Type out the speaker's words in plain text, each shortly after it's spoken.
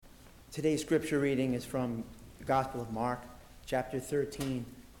Today's scripture reading is from the Gospel of Mark, chapter 13,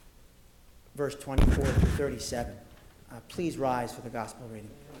 verse 24 through 37. Please rise for the Gospel reading.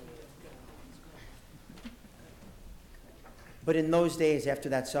 But in those days after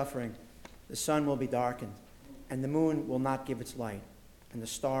that suffering, the sun will be darkened, and the moon will not give its light, and the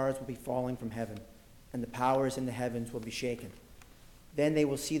stars will be falling from heaven, and the powers in the heavens will be shaken. Then they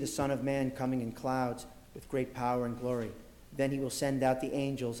will see the Son of Man coming in clouds with great power and glory. Then he will send out the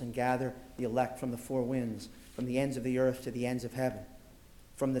angels and gather the elect from the four winds, from the ends of the earth to the ends of heaven.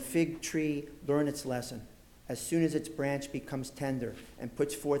 From the fig tree learn its lesson. As soon as its branch becomes tender and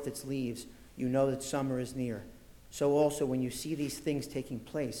puts forth its leaves, you know that summer is near. So also when you see these things taking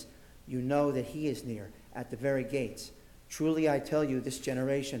place, you know that he is near, at the very gates. Truly I tell you, this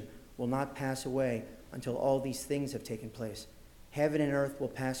generation will not pass away until all these things have taken place. Heaven and earth will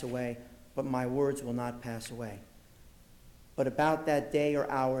pass away, but my words will not pass away. But about that day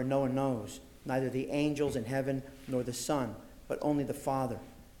or hour no one knows, neither the angels in heaven nor the Son, but only the Father.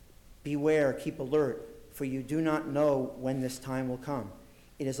 Beware, keep alert, for you do not know when this time will come.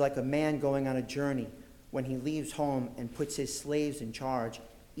 It is like a man going on a journey, when he leaves home and puts his slaves in charge,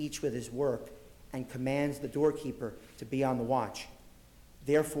 each with his work, and commands the doorkeeper to be on the watch.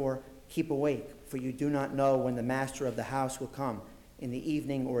 Therefore, keep awake, for you do not know when the master of the house will come, in the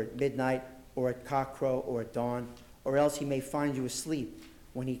evening or at midnight or at cockcrow or at dawn, or else he may find you asleep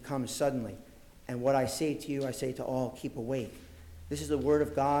when he comes suddenly. And what I say to you, I say to all, keep awake. This is the word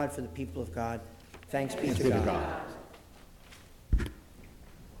of God for the people of God. Thanks be to God. Please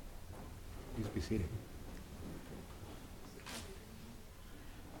be seated.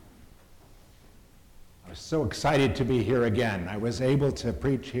 I was so excited to be here again. I was able to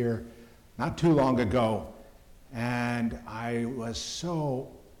preach here not too long ago, and I was so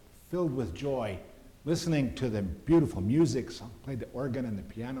filled with joy listening to the beautiful music. Some played the organ and the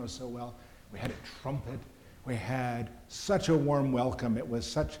piano so well. We had a trumpet. We had such a warm welcome. It was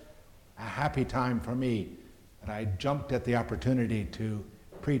such a happy time for me that I jumped at the opportunity to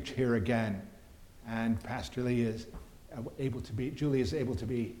preach here again. And Pastor Lee is able to be, Julie is able to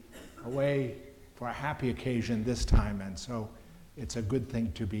be away for a happy occasion this time, and so it's a good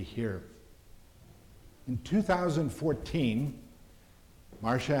thing to be here. In 2014,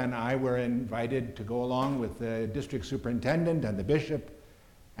 Marcia and I were invited to go along with the district superintendent and the bishop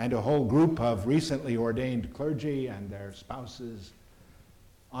and a whole group of recently ordained clergy and their spouses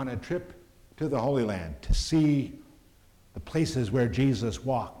on a trip to the Holy Land to see the places where Jesus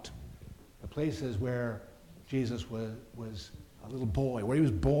walked, the places where Jesus was a little boy, where he was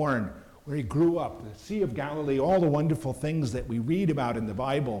born, where he grew up, the Sea of Galilee, all the wonderful things that we read about in the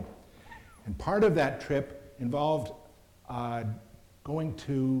Bible. And part of that trip involved going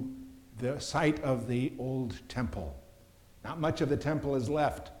to the site of the old temple. Not much of the temple is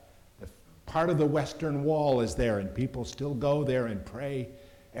left. Part of the western wall is there, and people still go there and pray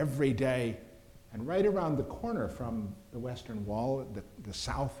every day. And right around the corner from the western wall, the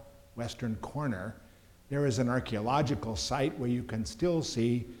southwestern corner, there is an archaeological site where you can still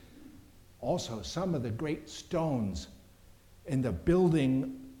see also some of the great stones in the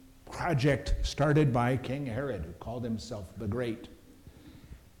building project started by King Herod, who called himself the Great.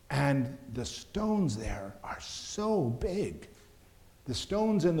 And the stones there are so big. The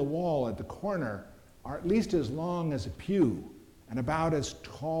stones in the wall at the corner are at least as long as a pew and about as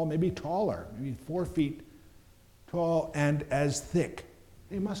tall, maybe taller, maybe 4 feet tall and as thick.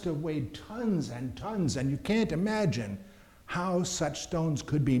 They must have weighed tons and tons, and you can't imagine how such stones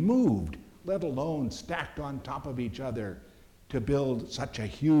could be moved, let alone stacked on top of each other to build such a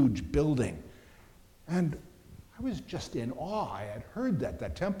huge building. And I was just in awe. I had heard that the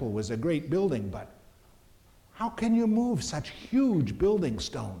temple was a great building, but how can you move such huge building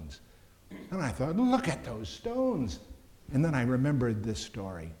stones? And I thought, look at those stones. And then I remembered this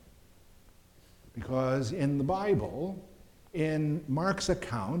story. Because in the Bible, in Mark's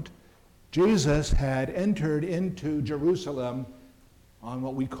account, Jesus had entered into Jerusalem on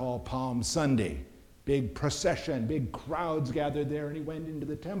what we call Palm Sunday. Big procession, big crowds gathered there, and he went into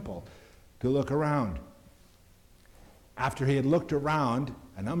the temple to look around. After he had looked around,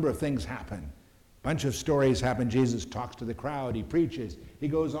 a number of things happened. A bunch of stories happen. Jesus talks to the crowd, he preaches, he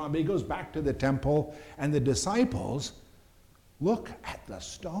goes on, but he goes back to the temple, and the disciples look at the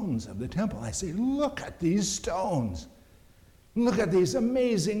stones of the temple. I say, look at these stones. Look at these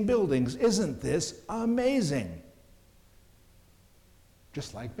amazing buildings. Isn't this amazing?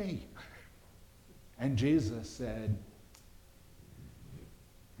 Just like me. And Jesus said,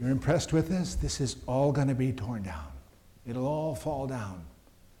 you're impressed with this? This is all going to be torn down. It'll all fall down.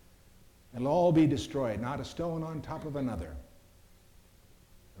 It'll all be destroyed, not a stone on top of another.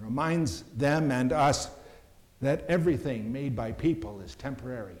 There are reminds them and us that everything made by people is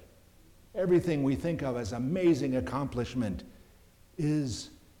temporary. Everything we think of as amazing accomplishment is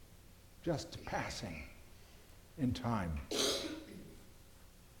just passing in time.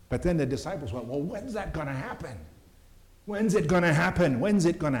 But then the disciples went, well, when's that going to happen? When's it going to happen? When's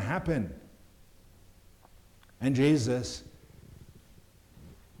it going to happen? And Jesus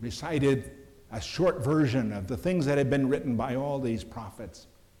recited a short version of the things that had been written by all these prophets,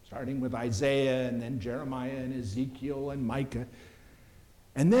 starting with Isaiah and then Jeremiah and Ezekiel and Micah,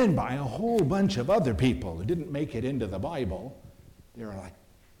 and then by a whole bunch of other people who didn't make it into the Bible. There are like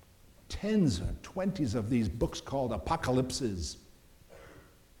tens and twenties of these books called apocalypses.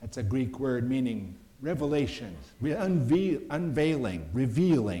 That's a Greek word meaning revelations, unveiling,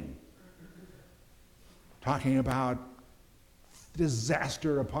 revealing, talking about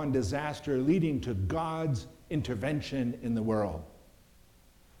disaster upon disaster leading to God's intervention in the world.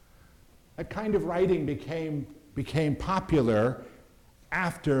 That kind of writing became popular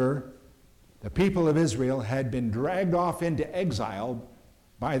after the people of Israel had been dragged off into exile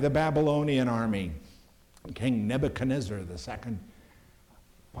by the Babylonian army. King Nebuchadnezzar II,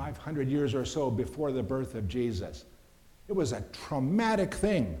 500 years or so before the birth of Jesus. It was a traumatic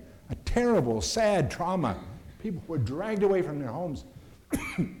thing, a terrible, sad trauma. People were dragged away from their homes,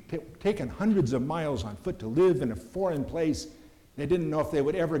 taken hundreds of miles on foot to live in a foreign place. They didn't know if they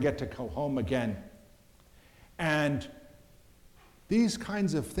would ever get to go home again. And these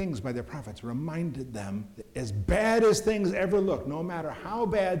kinds of things by the prophets reminded them that as bad as things ever look, no matter how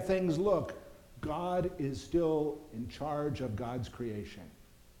bad things look, God is still in charge of God's creation.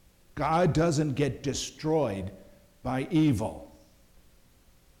 God doesn't get destroyed by evil.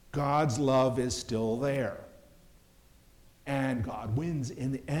 God's love is still there. And God wins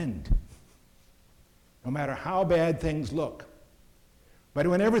in the end, no matter how bad things look. But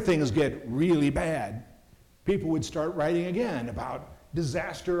whenever things get really bad, people would start writing again about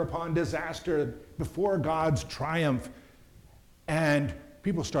disaster upon disaster before God's triumph. And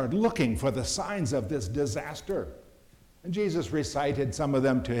people started looking for the signs of this disaster. And Jesus recited some of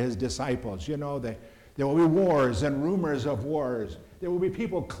them to his disciples. You know, there will be wars and rumors of wars. There will be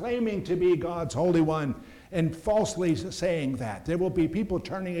people claiming to be God's Holy One and falsely saying that. There will be people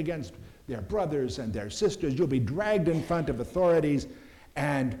turning against their brothers and their sisters. You'll be dragged in front of authorities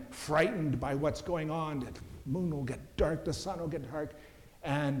and frightened by what's going on. The moon will get dark, the sun will get dark,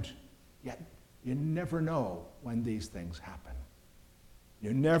 and yet you never know when these things happen.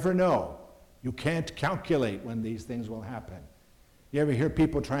 You never know. You can't calculate when these things will happen. You ever hear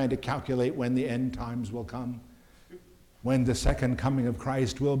people trying to calculate when the end times will come? When the second coming of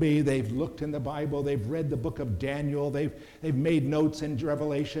Christ will be? They've looked in the Bible, they've read the book of Daniel, they've made notes in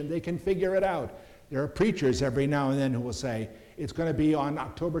Revelation, they can figure it out. There are preachers every now and then who will say, it's going to be on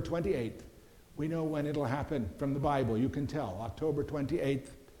October 28th. We know when it'll happen from the Bible, you can tell, October 28th. And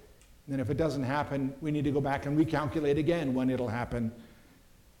then if it doesn't happen, we need to go back and recalculate again when it'll happen.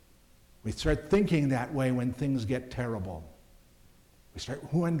 We start thinking that way when things get terrible. We start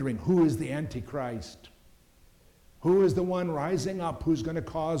wondering, who is the Antichrist? Who is the one rising up who's going to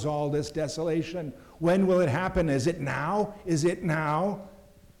cause all this desolation? When will it happen? Is it now? Is it now?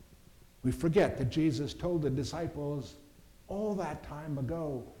 We forget that Jesus told the disciples all that time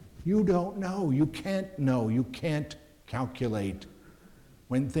ago, you don't know, you can't calculate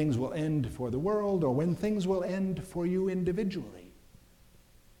when things will end for the world or when things will end for you individually.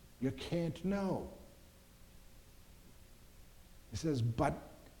 You can't know. He says, but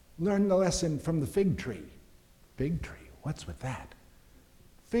learn the lesson from the fig tree. Fig tree, what's with that?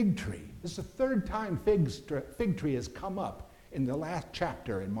 Fig tree. This is the third time fig tree has come up in the last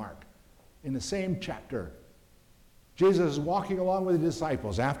chapter in Mark. In the same chapter, Jesus is walking along with the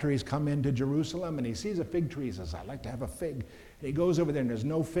disciples after he's come into Jerusalem, and he sees a fig tree. He says, I'd like to have a fig. And he goes over there, and there's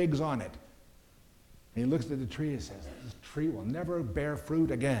no figs on it. And he looks at the tree and says, this tree will never bear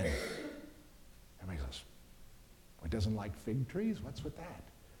fruit again. And he says, well, it doesn't like fig trees? What's with that?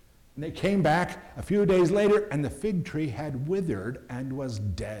 And they came back a few days later, and the fig tree had withered and was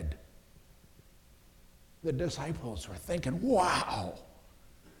dead. The disciples were thinking, wow,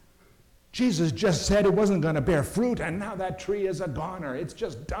 Jesus just said it wasn't going to bear fruit, and now that tree is a goner. It's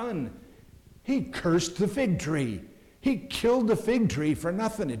just done. He cursed the fig tree. He killed the fig tree for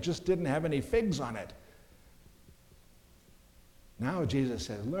nothing. It just didn't have any figs on it. Now Jesus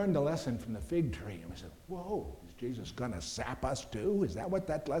says, learn the lesson from the fig tree. And we said, whoa, is Jesus going to sap us too? Is that what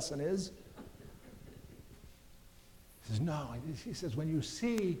that lesson is? He says, no. He says, when you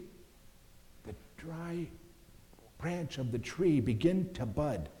see the dry branch of the tree begin to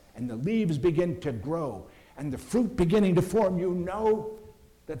bud, and the leaves begin to grow, and the fruit beginning to form, you know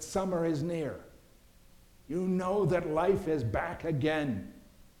that summer is near. You know that life is back again.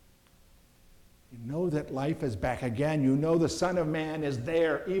 You know that life is back again. You know the Son of Man is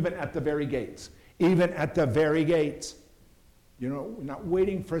there, even at the very gates. Even at the very gates. You know, we're not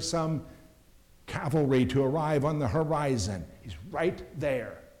waiting for some cavalry to arrive on the horizon. He's right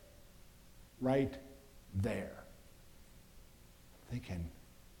there. Right there. Thinking,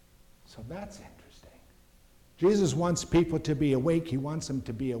 so that's interesting. Jesus wants people to be awake. He wants them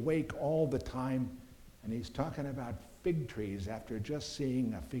to be awake all the time. And he's talking about fig trees after just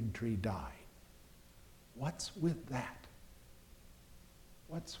seeing a fig tree die. What's with that?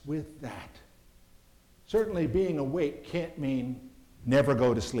 What's with that? Certainly being awake can't mean never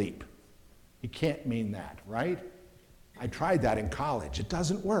go to sleep. It can't mean that, right? I tried that in college. It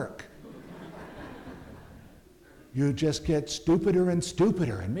doesn't work. You just get stupider and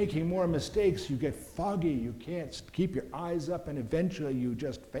stupider and making more mistakes. You get foggy. You can't keep your eyes up, and eventually you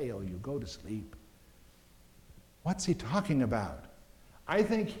just fail. You go to sleep. What's he talking about? I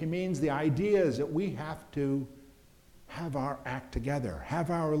think he means the idea is that we have to have our act together, have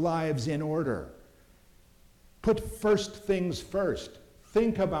our lives in order. Put first things first.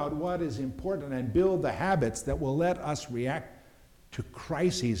 Think about what is important and build the habits that will let us react to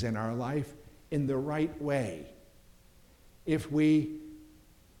crises in our life in the right way. If we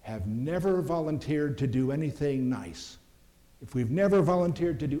have never volunteered to do anything nice, if we've never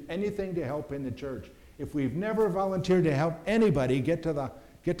volunteered to do anything to help in the church, if we've never volunteered to help anybody get to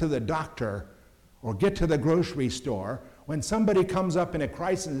the doctor or get to the grocery store, when somebody comes up in a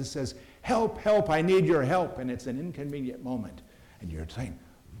crisis and says, help, help, I need your help, and it's an inconvenient moment, and you're saying,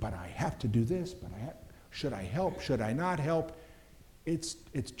 but I have to do this, should I help, should I not help? It's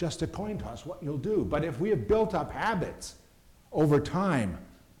just a coin toss what you'll do. But if we have built up habits over time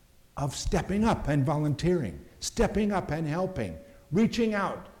of stepping up and volunteering, stepping up and helping, reaching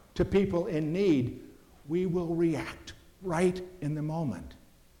out to people in need, we will react right in the moment.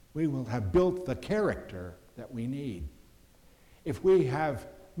 We will have built the character that we need. If we have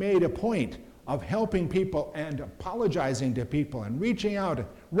made a point of helping people and apologizing to people and reaching out and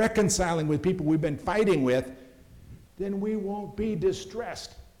reconciling with people we've been fighting with, then we won't be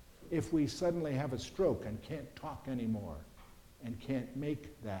distressed if we suddenly have a stroke and can't talk anymore and can't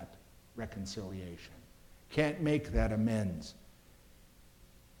make that reconciliation, can't make that amends.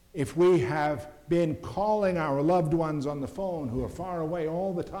 If we have been calling our loved ones on the phone who are far away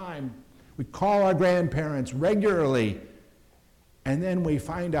all the time, we call our grandparents regularly, and then we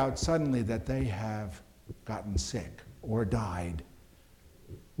find out suddenly that they have gotten sick or died,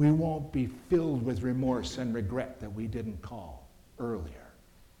 we won't be filled with remorse and regret that we didn't call earlier.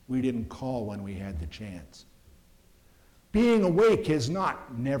 We didn't call when we had the chance. Being awake is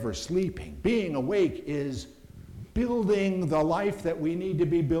not never sleeping. Being awake is building the life that we need to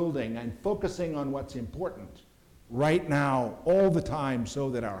be building and focusing on what's important right now, all the time, so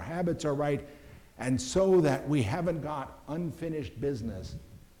that our habits are right and so that we haven't got unfinished business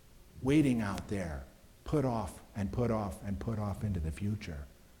waiting out there, put off and put off and put off into the future.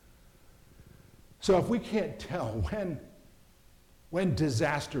 So if we can't tell when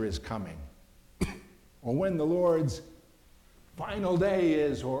disaster is coming or when the Lord's final day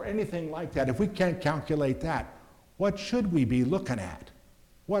is or anything like that, if we can't calculate that, what should we be looking at?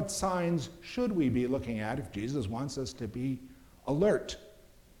 What signs should we be looking at if Jesus wants us to be alert?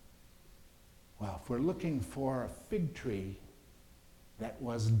 Well, if we're looking for a fig tree that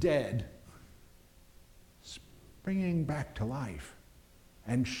was dead, springing back to life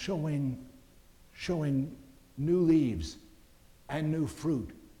and showing new leaves and new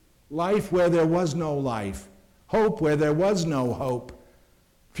fruit, life where there was no life, hope where there was no hope,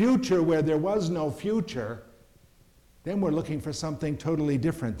 future where there was no future, then we're looking for something totally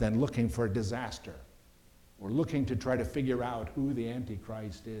different than looking for disaster. We're looking to try to figure out who the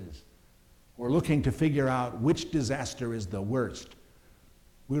Antichrist is. We're looking to figure out which disaster is the worst.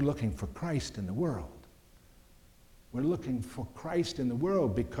 We're looking for Christ in the world. We're looking for Christ in the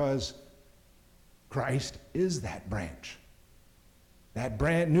world because Christ is that branch. That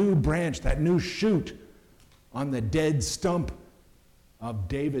brand new branch, that new shoot on the dead stump of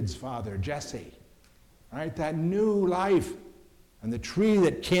David's father, Jesse. Right? That new life and the tree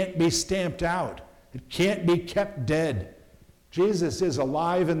that can't be stamped out. It can't be kept dead. Jesus is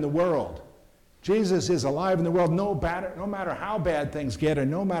alive in the world. Jesus is alive in the world no matter how bad things get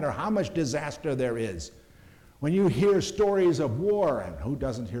and no matter how much disaster there is. When you hear stories of war, and who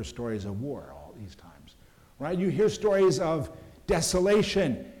doesn't hear stories of war all these times, right? You hear stories of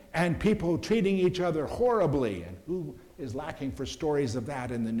desolation and people treating each other horribly, and who is lacking for stories of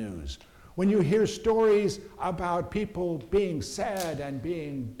that in the news? When you hear stories about people being sad and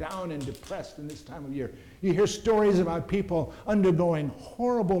being down and depressed in this time of year, you hear stories about people undergoing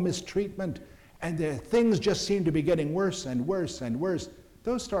horrible mistreatment, and the things just seem to be getting worse and worse and worse.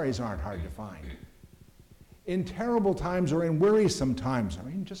 Those stories aren't hard to find. In terrible times or in wearisome times, I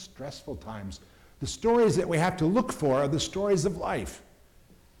mean just stressful times, the stories that we have to look for are the stories of life.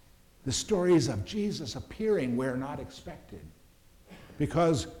 The stories of Jesus appearing where not expected.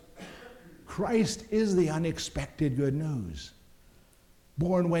 Because Christ is the unexpected good news.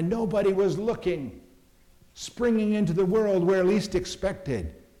 Born when nobody was looking, springing into the world where least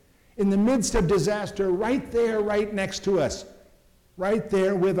expected. In the midst of disaster, right there, right next to us. Right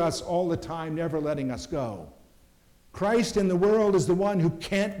there with us all the time, never letting us go. Christ in the world is the one who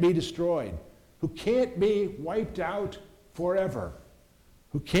can't be destroyed, who can't be wiped out forever,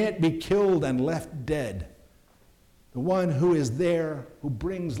 who can't be killed and left dead. The one who is there, who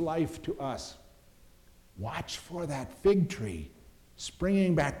brings life to us. Watch for that fig tree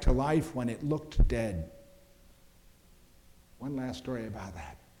springing back to life when it looked dead. One last story about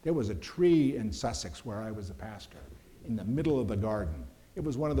that. There was a tree in Sussex where I was a pastor, in the middle of the garden. It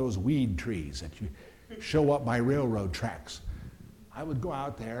was one of those weed trees that you show up by railroad tracks. I would go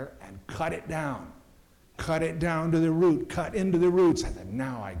out there and cut it down to the root, cut into the roots. I said,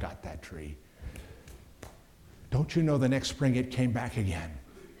 now I got that tree. Don't you know the next spring it came back again?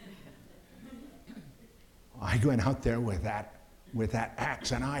 I went out there with that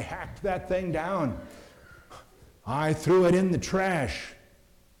axe and I hacked that thing down. I threw it in the trash.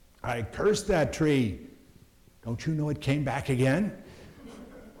 I cursed that tree. Don't you know it came back again?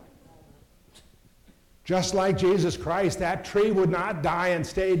 Just like Jesus Christ, that tree would not die and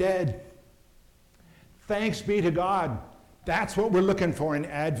stay dead. Thanks be to God. That's what we're looking for in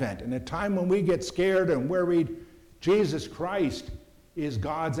Advent. In a time when we get scared and worried, Jesus Christ is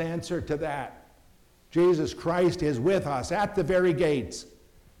God's answer to that. Jesus Christ is with us at the very gates.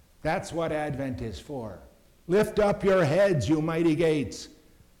 That's what Advent is for. Lift up your heads, you mighty gates.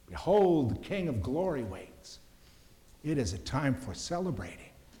 Behold, the King of glory waits. It is a time for celebrating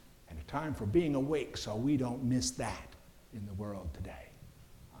and a time for being awake so we don't miss that in the world today.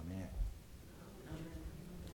 Amen.